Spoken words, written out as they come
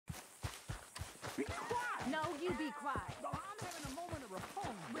Be quiet! No, you be quiet. No, I'm having a moment of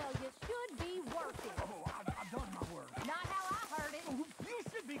repose. Well, you should be working. Oh, I've done my work. Not how I heard it. Oh, you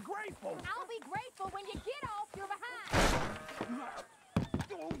should be grateful. I'll be grateful when you get off your behind.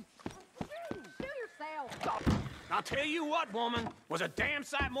 Shoot yourself. I'll tell you what, woman, was a damn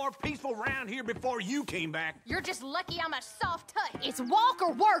sight more peaceful round here before you came back. You're just lucky I'm a soft touch. It's walk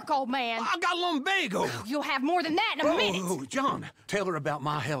or work, old man. I got lumbago. You'll have more than that in a minute. Oh, John, tell her about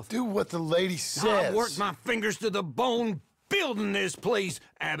my health. Do what the lady says. I've worked my fingers to the bone building this place,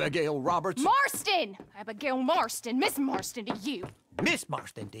 Abigail Roberts. Marston! Abigail Marston. Miss Marston to you. Miss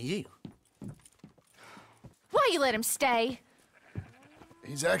Marston to you. Why you let him stay?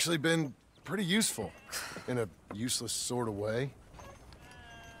 He's actually been pretty useful, in a useless sort of way.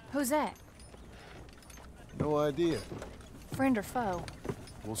 Who's that? No idea. Friend or foe?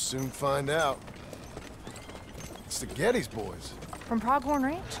 We'll soon find out. It's the Geddes boys. From Pronghorn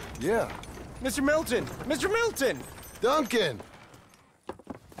Ranch? Yeah. Mr. Milton! Mr. Milton! Duncan!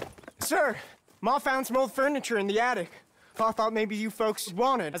 Sir, Ma found some old furniture in the attic. Pa thought maybe you folks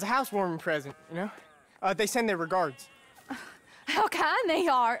wanted as a housewarming present, you know? They send their regards. How kind they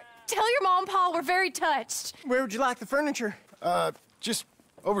are. Tell your mom and pa we're very touched. Where would you like the furniture? Just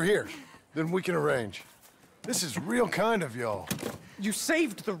over here. Then we can arrange. This is real kind of y'all. You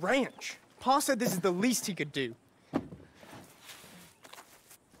saved the ranch. Pa said this is the least he could do.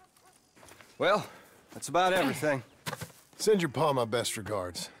 Well, that's about everything. Send your pa my best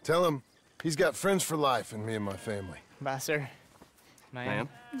regards. Tell him he's got friends for life in me and my family. Bye, sir. Ma'am?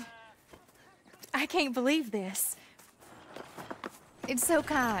 I can't believe this. It's so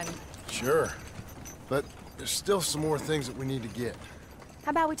kind. Sure. But there's still some more things that we need to get.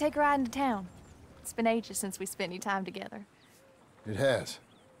 How about we take a ride into town? It's been ages since we spent any time together. It has.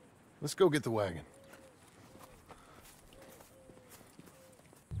 Let's go get the wagon.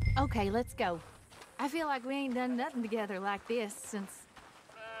 Okay, let's go. I feel like we ain't done nothing together like this since,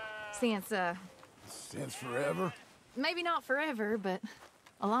 Since forever? maybe not forever, but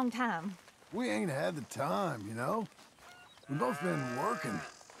a long time. We ain't had the time, you know? We've both been working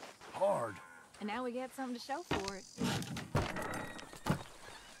hard. And now we got something to show for it.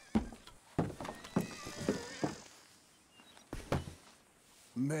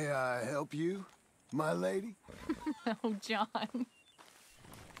 May I help you, my lady? Oh, John.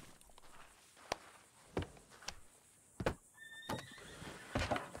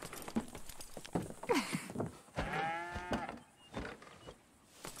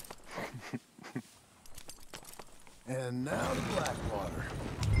 And now to Blackwater.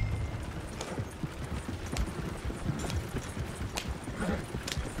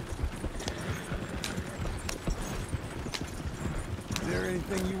 Is there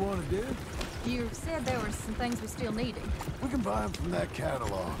anything you want to do? You said there were some things we still needed. We can buy them from that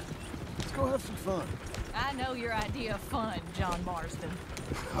catalog. Let's go have some fun. I know your idea of fun, John Marston.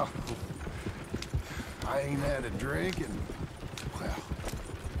 I ain't had a drink and, well,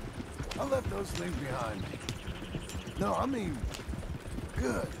 I left those things behind me. No, I mean,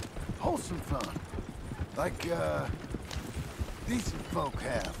 good, wholesome fun. Like, decent folk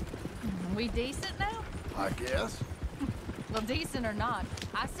have. We decent now? I guess. Well, decent or not,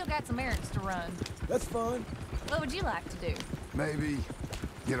 I still got some errands to run. That's fun. What would you like to do? Maybe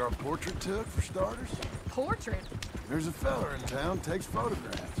get our portrait took, for starters? Portrait? There's a fella in town takes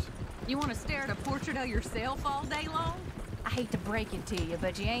photographs. You want to stare at a portrait of yourself all day long? I hate to break it to you,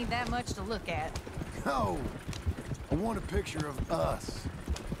 but you ain't that much to look at. No, I want a picture of us.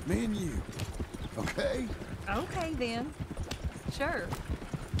 Me and you. Okay? Okay, then. Sure.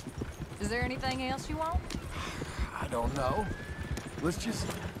 Is there anything else you want? I don't know. Let's just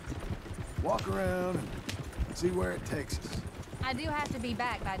walk around and see where it takes us. I do have to be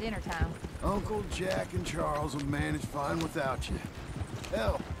back by dinner time. Uncle Jack and Charles will manage fine without you.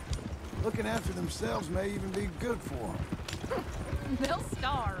 Hell, looking after themselves may even be good for them. They'll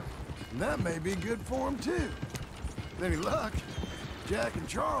starve. And that may be good for them, too. With any luck, Jack and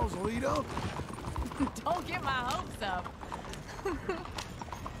Charles will eat Uncle. Don't get my hopes up.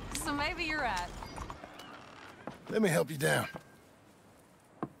 So maybe you're right. Let me help you down.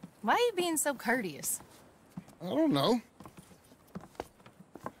 Why are you being so courteous? I don't know.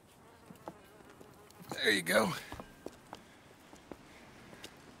 There you go.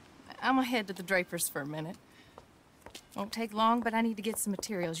 I'm gonna head to the Drapers for a minute. Won't take long, but I need to get some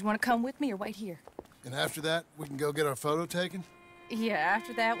materials. You want to come with me or wait here? And after that, we can go get our photo taken? Yeah,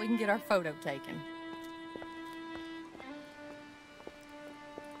 after that, we can get our photo taken.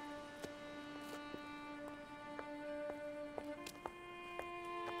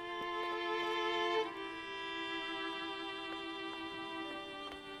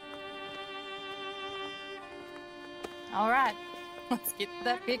 All right, let's get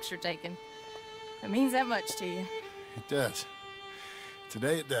that picture taken. It means that much to you. It does.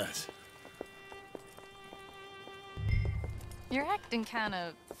 Today it does. You're acting kind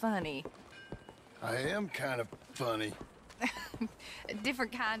of funny. I am kind of funny. A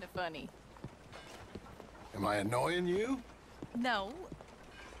different kind of funny. Am I annoying you? No.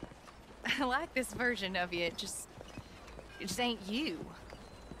 I like this version of you. It just ain't you.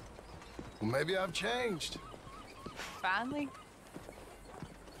 Well, maybe I've changed. Finally?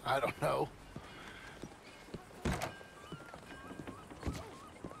 I don't know.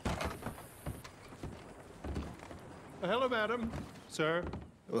 Hello, madam. Sir.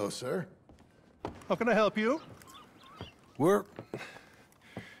 Hello, sir. How can I help you?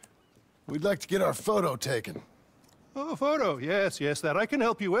 We'd like to get our photo taken. Oh, a photo. Yes, that I can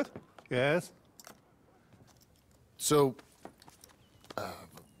help you with. Yes. So,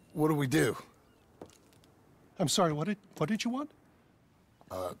 what do we do? I'm sorry, what did you want?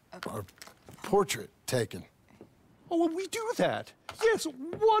 Our portrait taken. Oh, well, we do that. Yes,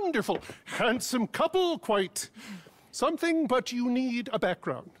 wonderful. Handsome couple, quite something, but you need a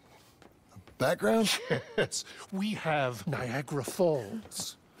background. Background? Yes, we have Niagara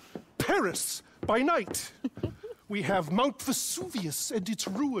Falls, Paris by night. We have Mount Vesuvius and its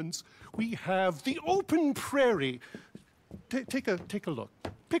ruins. We have the open prairie. Take a look.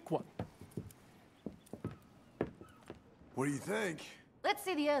 Pick one. What do you think? Let's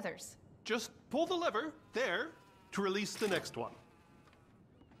see the others. Just pull the lever there to release the next one.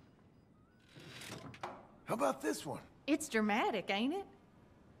 How about this one? It's dramatic, ain't it?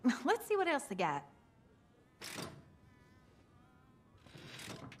 Let's see what else they got.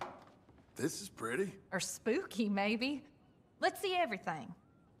 This is pretty. Or spooky, maybe. Let's see everything.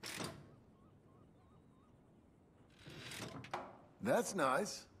 That's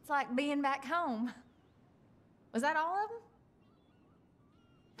nice. It's like being back home. Was that all of them?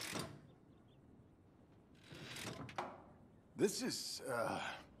 This is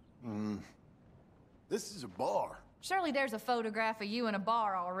a bar. Surely there's a photograph of you in a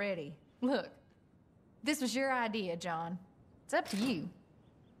bar already. Look, this was your idea, John. It's up to you.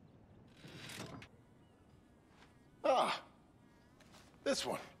 This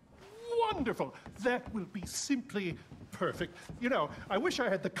one. Wonderful. That will be simply perfect. You know, I wish I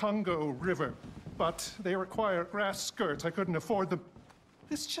had the Congo River, but they require grass skirts. I couldn't afford them.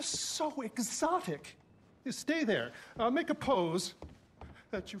 It's just so exotic. You stay there. I'll make a pose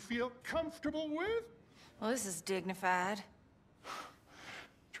that you feel comfortable with. Well, this is dignified.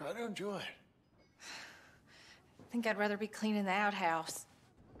 Try to enjoy it. I think I'd rather be cleaning the outhouse.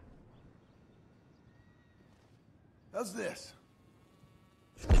 How's this?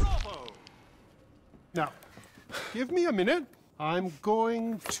 Bravo! Now, give me a minute. I'm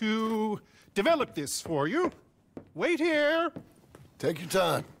going to develop this for you. Wait here. Take your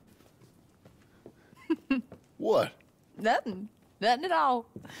time. What? Nothing. Nothing at all.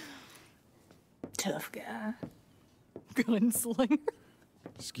 Tough guy. Gunslinger.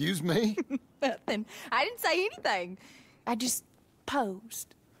 Excuse me? Nothing. I didn't say anything. I just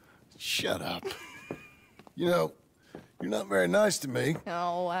posed. Shut up. You know, you're not very nice to me.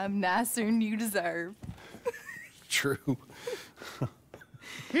 Oh, I'm nicer than you deserve. True.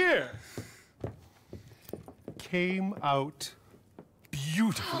 Here. Came out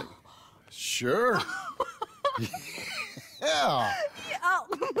beautifully. Sure. Yeah. Oh,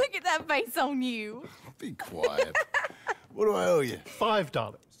 look at that face on you. Be quiet. What do I owe you?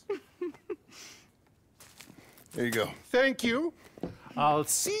 $5. There you go. Thank you. I'll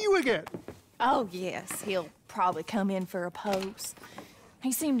see you again. Oh, yes. He'll probably come in for a pose.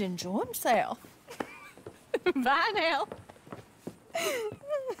 He seemed to enjoy himself. Bye now.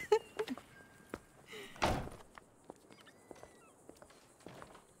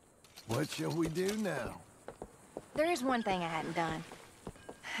 What shall we do now? There is one thing I hadn't done.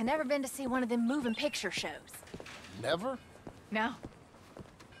 I've never been to see one of them moving picture shows. Never? No.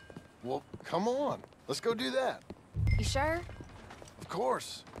 Well, come on. Let's go do that. You sure? Of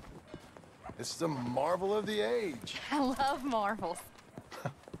course. It's the marvel of the age. I love marvels.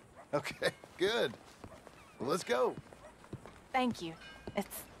 Okay, good. Well, let's go. Thank you.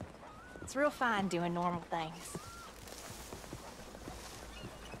 It's real fine doing normal things.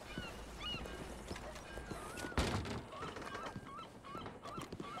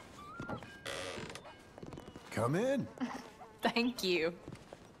 Come in. Thank you.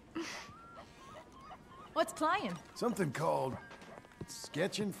 What's playing? Something called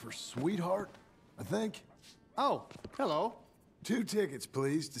Sketching for Sweetheart, I think. Oh, hello. 2 tickets,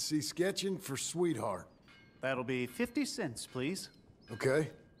 please, to see Sketching for Sweetheart. That'll be 50 cents, please. Okay.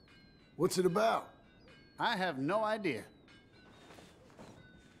 What's it about? I have no idea.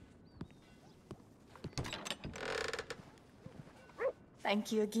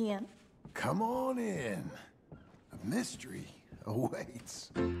 Thank you again. Come on in. A mystery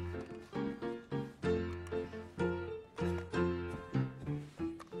awaits.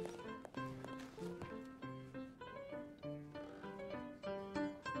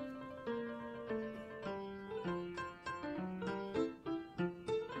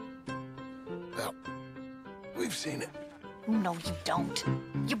 Well, we've seen it. No, you don't.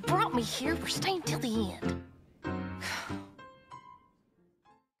 You brought me here. We're staying till the end.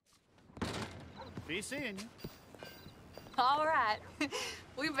 Be seeing you. All right.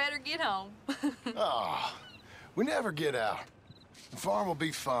 We better get home. Ah, we never get out. The farm will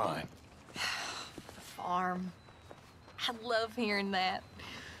be fine. Farm. I love hearing that.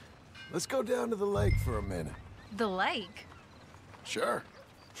 Let's go down to the lake for a minute. The lake? Sure.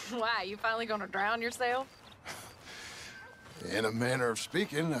 Why, you finally gonna drown yourself? In a manner of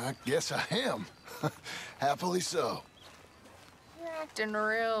speaking, I guess I am. Happily so. You're acting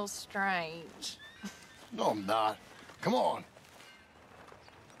real strange. No, I'm not. Come on.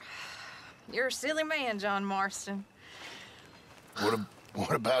 You're a silly man, John Marston.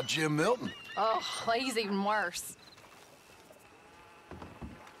 What about Jim Milton? Oh, he's even worse.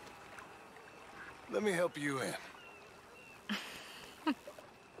 Let me help you in.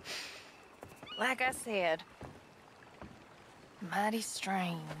 Like I said, mighty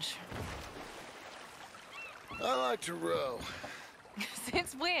strange. I like to row.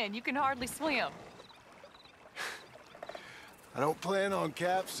 Since when? You can hardly swim. I don't plan on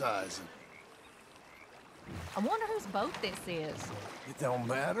capsizing. I wonder whose boat this is. It don't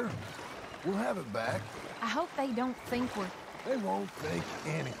matter. We'll have it back. I hope they don't think we're... They won't think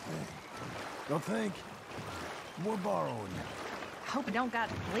anything. Don't think. We're borrowing you. I hope it don't got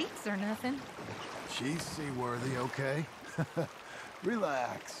leaks or nothing. She's seaworthy, okay?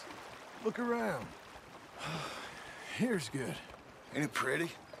 Relax. Look around. Here's good. Ain't it pretty?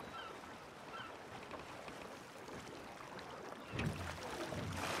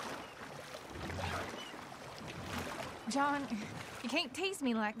 John, you can't tease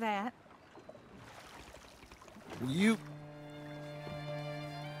me like that. You...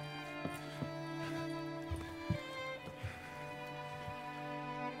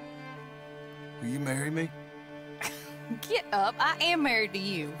 Will you marry me? Get up. I am married to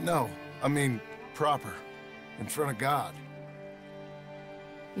you. No, I mean proper. In front of God.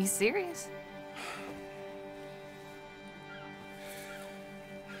 You serious?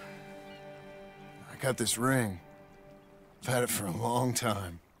 I got this ring. I've had it for a long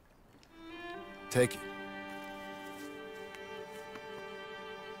time. Take it.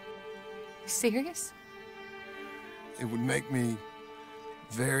 You serious? It would make me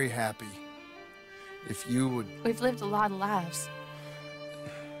very happy if you would... We've lived a lot of lives.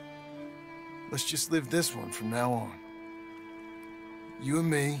 Let's just live this one from now on. You and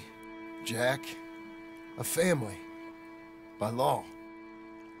me, Jack, a family, by law.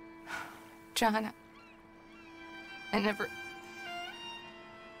 John, I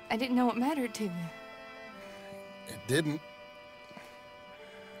didn't know it mattered to you. It didn't.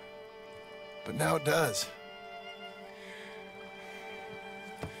 But now it does.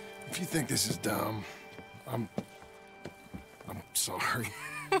 If you think this is dumb, I'm sorry.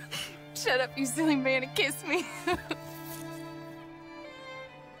 Shut up, you silly man, and kiss me.